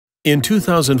In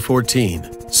 2014,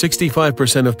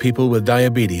 65% of people with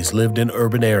diabetes lived in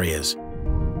urban areas.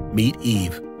 Meet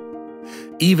Eve.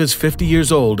 Eve is 50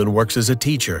 years old and works as a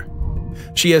teacher.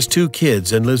 She has 2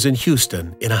 kids and lives in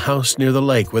Houston in a house near the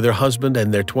lake with her husband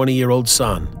and their 20-year-old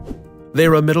son.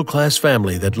 They're a middle-class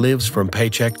family that lives from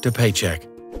paycheck to paycheck.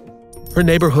 Her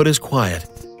neighborhood is quiet,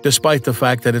 despite the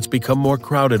fact that it's become more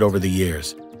crowded over the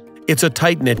years. It's a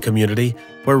tight-knit community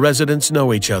where residents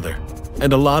know each other,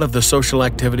 and a lot of the social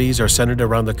activities are centered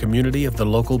around the community of the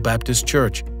local Baptist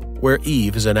church, where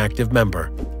Eve is an active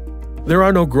member. There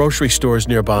are no grocery stores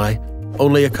nearby,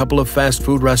 only a couple of fast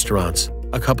food restaurants,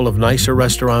 a couple of nicer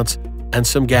restaurants, and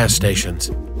some gas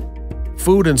stations.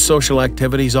 Food and social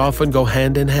activities often go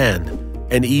hand in hand,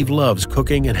 and Eve loves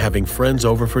cooking and having friends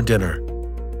over for dinner.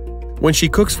 When she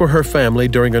cooks for her family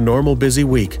during a normal busy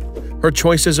week, her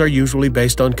choices are usually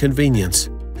based on convenience,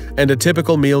 and a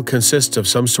typical meal consists of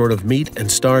some sort of meat and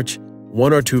starch,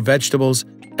 1 or 2 vegetables,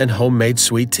 and homemade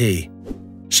sweet tea.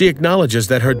 She acknowledges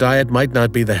that her diet might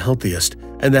not be the healthiest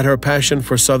and that her passion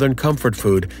for Southern comfort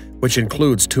food, which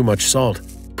includes too much salt,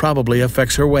 probably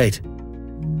affects her weight.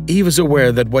 Eve is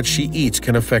aware that what she eats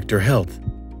can affect her health.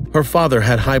 Her father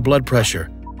had high blood pressure,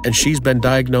 and she's been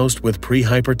diagnosed with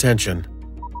pre-hypertension.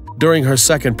 During her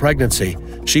second pregnancy,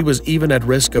 she was even at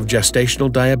risk of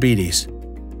gestational diabetes.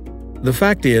 The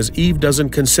fact is, Eve doesn't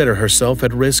consider herself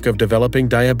at risk of developing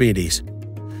diabetes.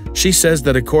 She says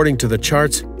that according to the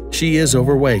charts, she is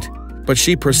overweight, but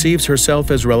she perceives herself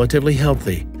as relatively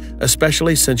healthy,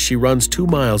 especially since she runs 2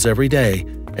 miles every day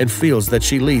and feels that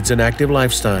she leads an active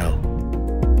lifestyle.